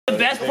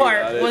best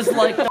part was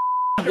like the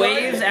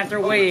waves after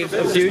waves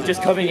of dude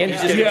just coming in,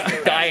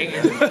 just dying.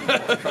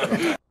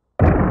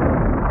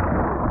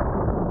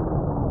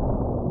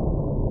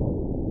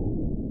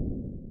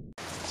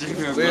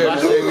 Leah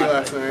saved me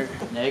last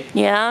night.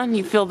 Yeah,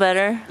 you feel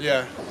better?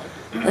 Yeah.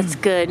 That's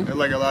good. It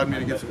like allowed me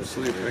to get some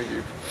sleep. Thank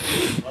you.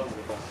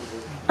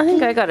 I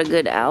think I got a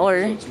good hour.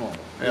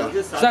 Yeah.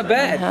 It's not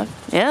bad.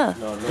 Yeah.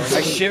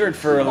 I shivered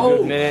for a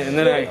good minute and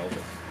then I...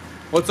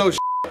 What's those?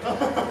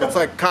 It's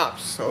like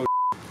cops. Oh.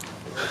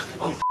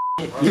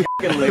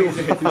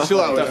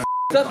 Chill out with that.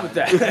 What's up with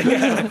that?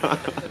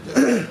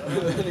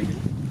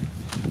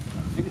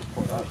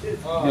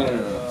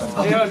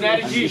 Yo,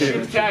 Natty G,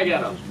 shoot the tag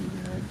at him.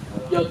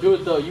 Yo, do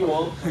it though, you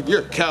won't.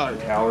 You're a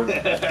coward.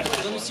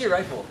 Let me see your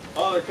rifle.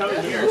 Oh, they're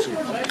coming here.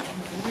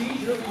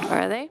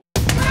 Are they?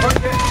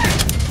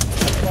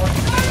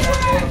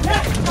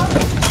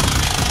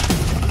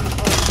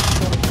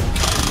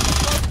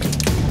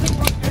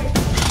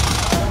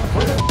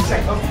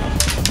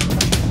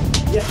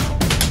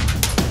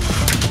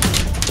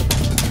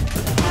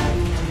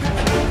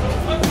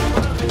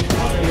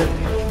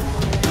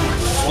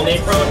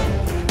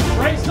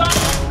 Right side.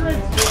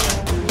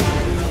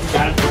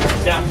 Got it.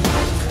 Down.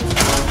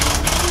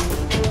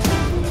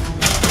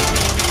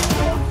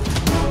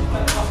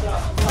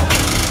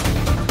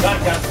 Got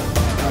it.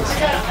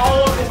 All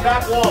over this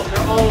back wall.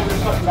 They're all over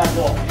this fucking back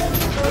wall. The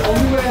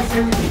only way I say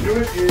we can do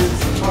it is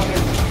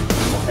fucking.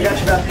 I got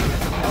you back.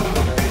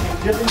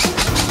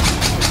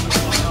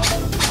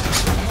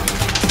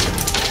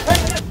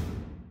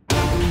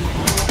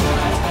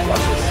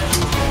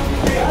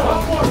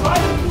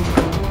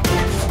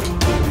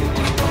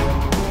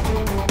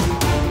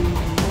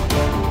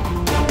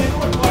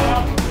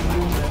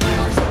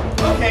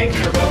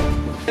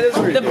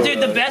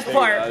 Dude, the best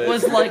part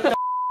was like the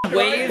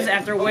waves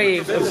after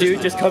waves of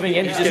dude just coming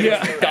in,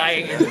 just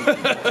dying.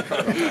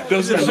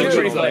 Those are the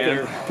trees out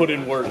there put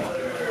in work.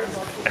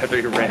 I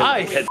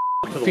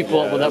people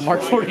up with that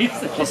Mark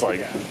 40s. Just like,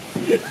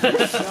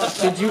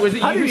 Did you, was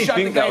it you who shot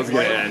the guy?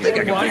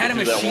 I had a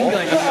machine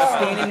gun, he was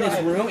standing in this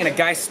room and a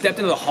guy stepped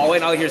into the hallway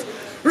and all he hears,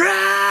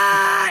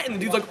 "Rah!" And the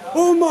dude's like,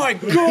 "Oh my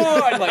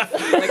god!" Like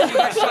he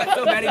got shot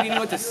so bad he didn't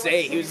know what to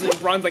say. He was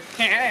just, Ron's like,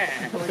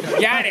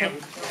 got him.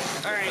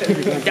 Alright,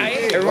 got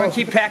it? Everyone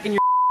keep packing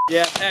your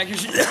yeah, pack your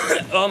shit.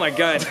 Oh my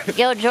god.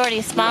 Yo,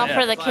 Jordy, smile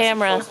for the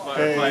camera.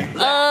 Hey.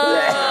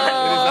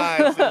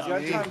 Oh.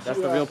 That's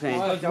the real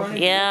pain.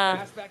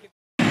 Yeah.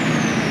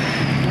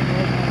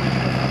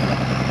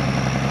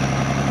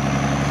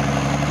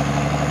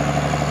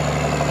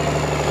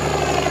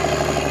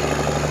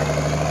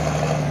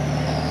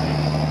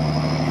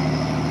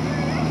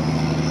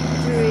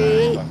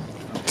 Three,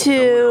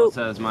 two,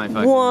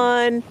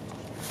 one.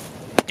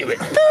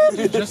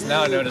 just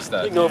now noticed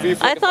that.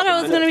 I thought it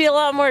was going to be a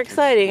lot more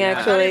exciting,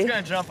 actually.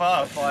 Gonna jump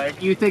off,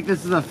 like. You think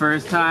this is the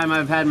first time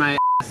I've had my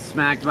ass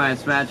smacked by a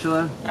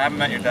spatula? I haven't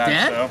met your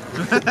dad,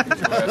 so.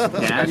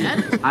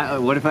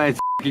 Dad? What if I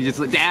just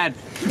like, Dad?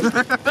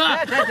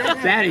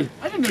 Daddy.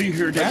 I didn't know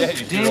you were Dad. I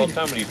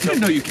didn't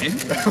know you came.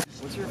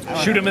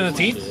 Shoot him in the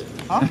teeth?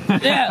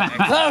 Yeah,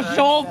 close,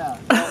 Joel.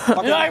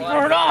 Eye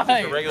for an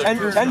eye.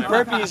 10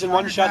 burpees and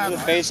one shot to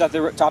the face at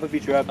the top of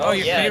each rep. Oh,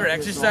 your favorite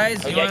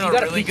exercise? You want a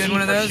really good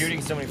one of those?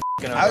 Shooting so many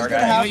f***ing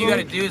What you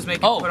gotta do is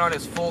make him put on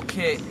his full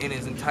kit and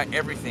his entire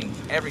everything,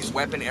 every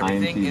weapon,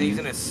 everything, and he's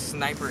in a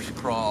sniper's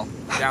crawl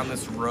down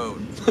this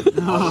road,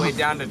 all the way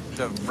down to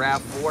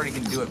RAV4, and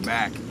he can do it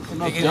back. He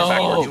can just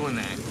start doing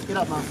that. Get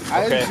up, man.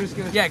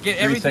 Okay. Yeah, get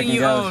everything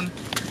you own,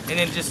 and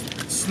then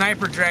just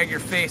sniper drag your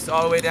face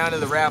all the way down to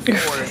the RAV4,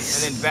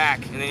 and then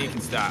back, and then you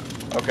can stop.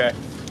 Okay.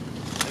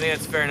 I think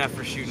that's fair enough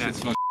for shooting at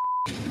team.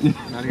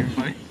 Not even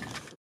funny.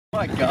 Oh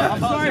my god. I'm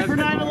sorry for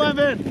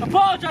 9/11.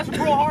 Apologize for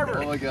Pearl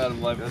Harbor. Oh my god,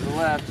 I'm living. To the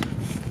left.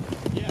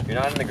 You're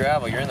not in the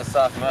gravel, you're in the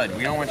soft mud.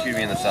 We don't want you to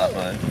be in the soft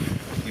mud.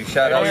 You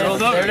shot out.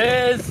 There it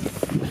is.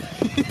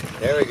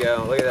 There we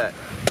go, look at that.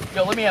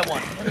 Yo, let me have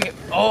one. Let me get.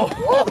 Oh.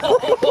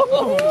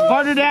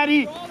 Partner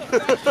Daddy.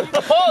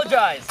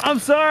 Apologize. I'm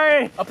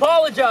sorry.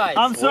 Apologize.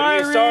 I'm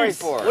sorry, What are you sorry Reese.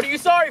 for? What are you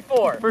sorry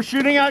for? For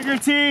shooting out your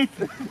teeth.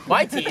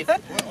 My teeth.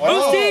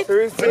 Whose teeth?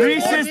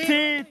 Reese's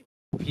teeth.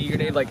 Pea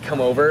grenade like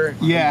come over,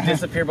 Yeah.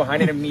 disappear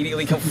behind it, and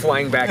immediately come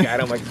flying back at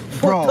him like,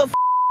 Bro. what the f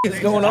is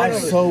going on? I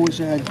so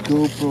wish I had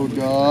GoPro,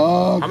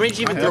 dog. How many did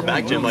you even throw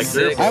back, Jim? Like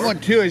 3 or 4? I have one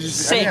too. I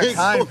just I didn't have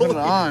time to put it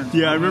on.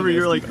 Yeah, I remember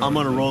you were like, I'm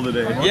on a roll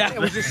today. Yeah, I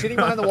was just sitting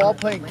behind the wall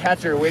playing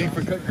catcher, waiting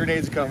for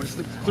grenades to come. Just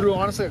threw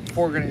honestly like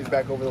 4 grenades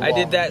back over the wall. I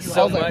did that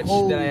so was like,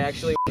 much that I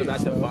actually was about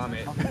to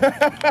vomit.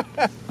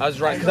 I was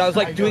right, because I was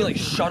like doing like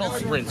shuttle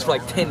sprints for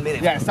like 10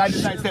 minutes. Yeah, side to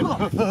side step.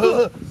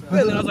 And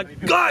then I was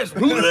like, guys,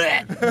 Me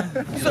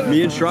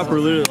and Schrupp were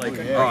literally like,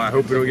 oh, I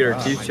hope we don't get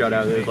our teeth shot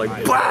out. It was like,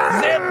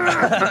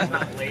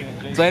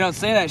 so I don't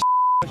say that.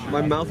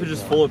 my mouth was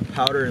just full of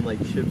powder and like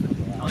chips.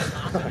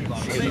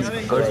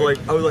 I was like,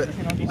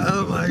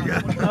 oh my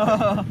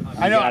god.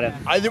 I know.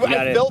 I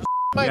felt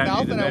my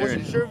mouth and I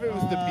wasn't sure if it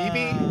was the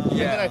BB. And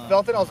then I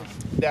felt it. I was like,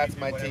 that's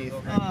my teeth.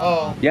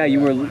 Oh. Yeah, you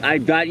were. I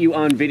got you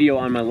on video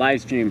on my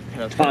live stream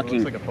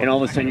talking, and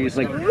all of a sudden you're just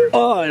like,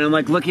 oh, and I'm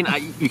like looking.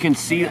 You can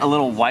see a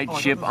little white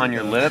chip on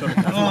your lip,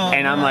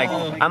 and I'm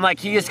like,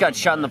 he just got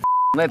shot in the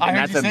lip, and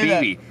that's a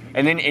BB.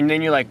 And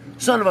then you're like,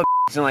 son of a,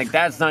 and like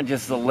that's not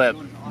just the lip.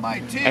 My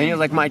teeth. And you're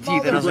like, my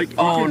teeth, and I was like,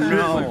 oh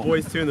no. Like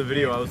Boys 2 in the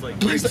video, I was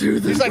like, He's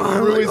like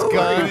threw his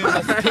gun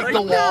and hit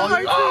the wall.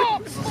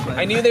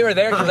 I knew they were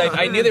there because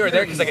I knew they were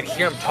there because I could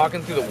hear him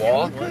talking through the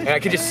wall, and I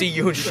could just see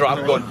you and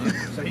Schraub going.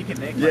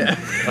 yeah.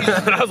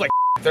 And I was like,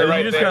 they're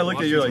right you just there. kind of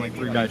looked at you like,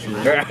 we got you.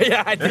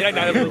 Yeah, I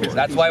did.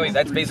 That's why.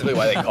 That's basically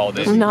why they called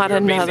it. Not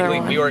another basically,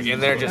 one. we were in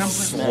there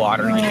just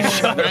slaughtering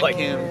each other like.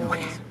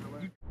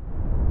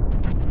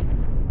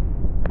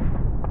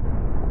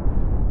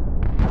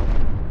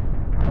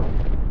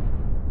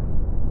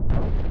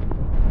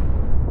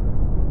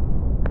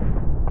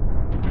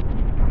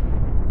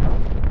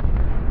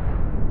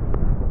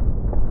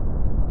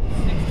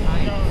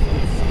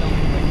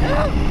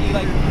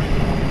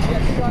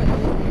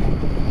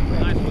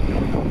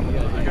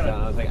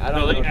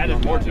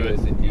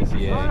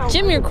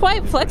 Jim, you're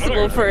quite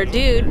flexible for a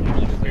dude.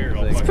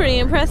 It's pretty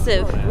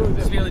impressive.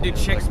 Just be able to do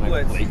chick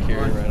splits.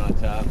 Right on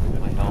top.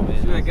 My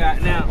helmet. See what I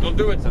got now. Don't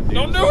do it.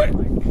 Don't do it.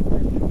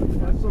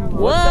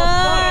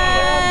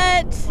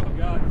 What?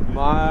 Come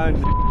on.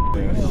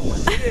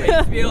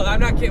 I'm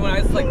not kidding. When I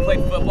was like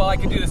played football, I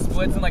could do the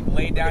splits and like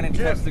lay down and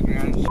touch the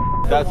ground.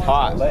 That's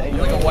hot. Like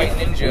a white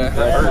ninja.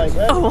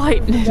 A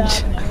white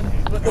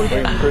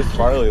ninja. Chris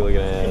Farley looking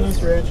at us.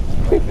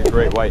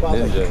 Great white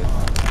ninja.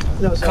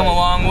 Come a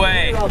long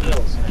way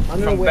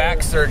from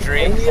back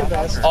surgery.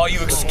 All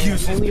you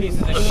excuses, pieces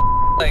of shit.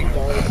 Like,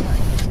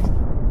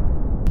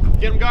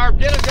 Get him, Garb.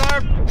 Get him,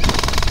 Garb.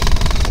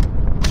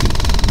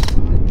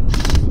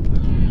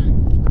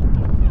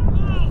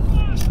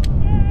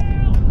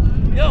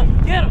 Yo,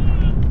 get him!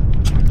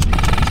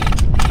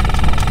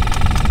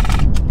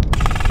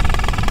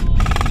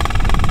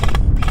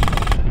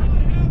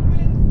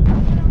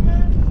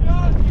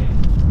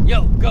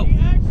 Yo, go!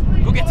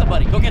 Go get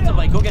somebody, go get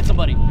somebody, go get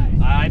somebody.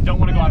 I don't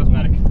want to go out as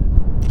medic.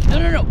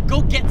 No,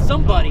 go get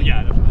somebody.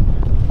 Yeah.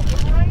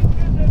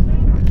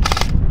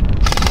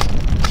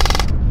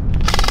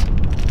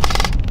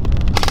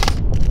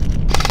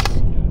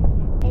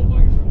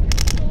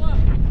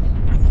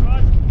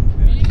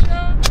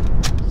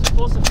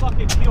 Supposed to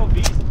fucking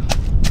POVs.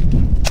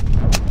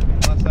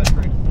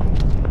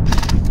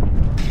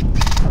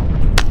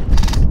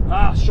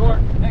 Ah, short.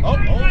 Oh,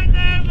 right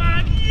there,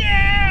 man.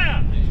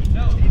 Yeah!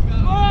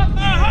 Off the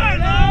high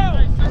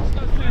low!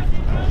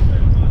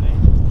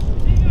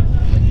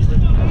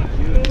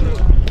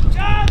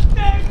 God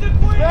save the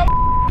queen! That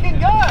f***ing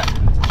gun.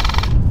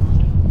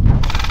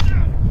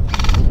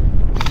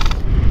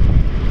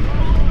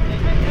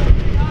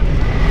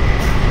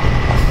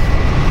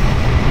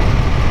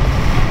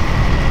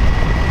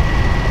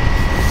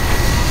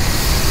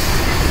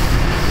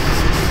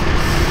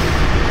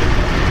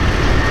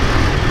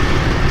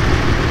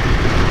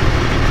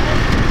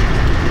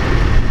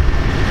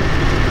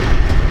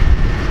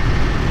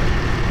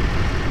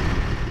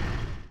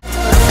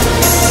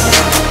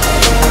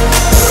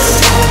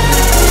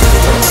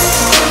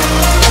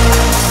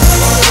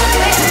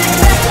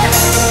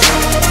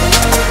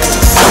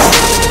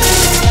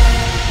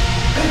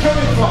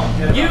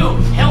 You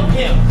help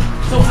him,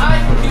 so I